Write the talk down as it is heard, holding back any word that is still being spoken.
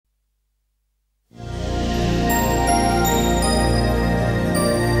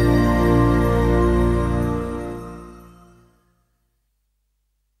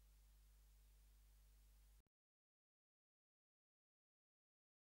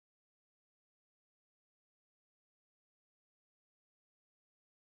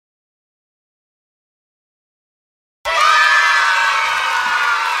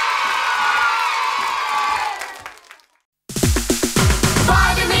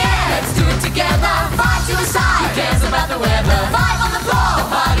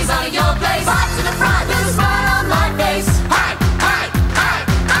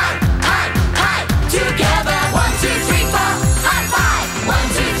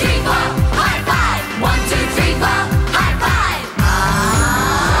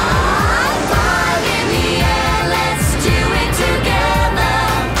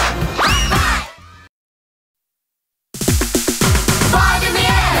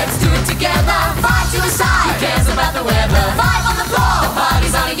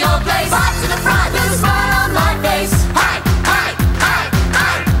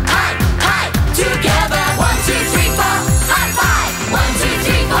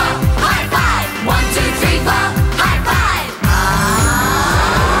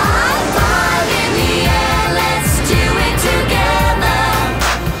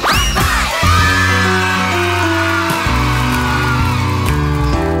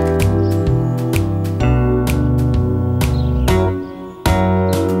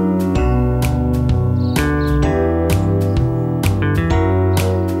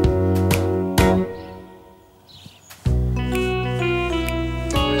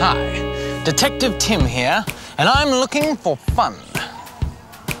Hi, Detective Tim here, and I'm looking for fun.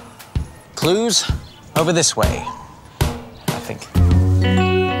 Clues over this way, I think.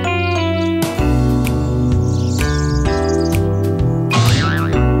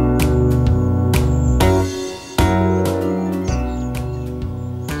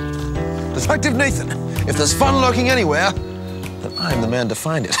 Detective Nathan, if there's fun lurking anywhere, then I'm the man to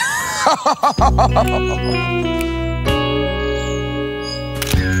find it.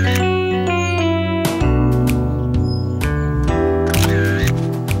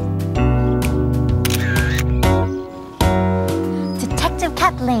 Detective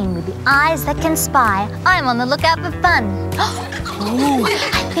Kathleen with the eyes that can spy. I'm on the lookout for fun. Ooh,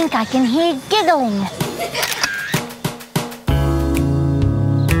 I think I can hear giggling.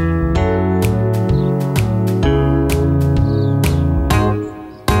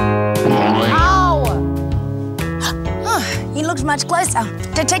 Much closer.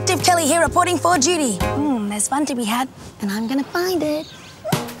 Detective Kelly here reporting for duty. There's fun to be had, and I'm gonna find it.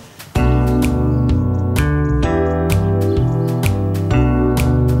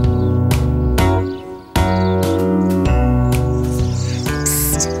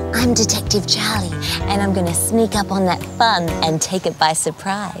 Psst, I'm Detective Charlie, and I'm gonna sneak up on that fun and take it by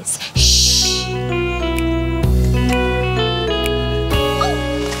surprise. Shh.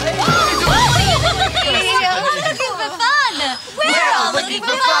 Looking for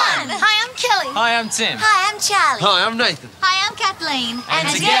fun. Hi, I'm Kelly. Hi, I'm Tim. Hi, I'm Charlie. Hi, I'm Nathan. Hi, I'm Kathleen. And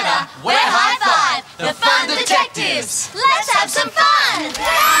together, we're Hi-5, the Fun Detectives. Let's have some fun.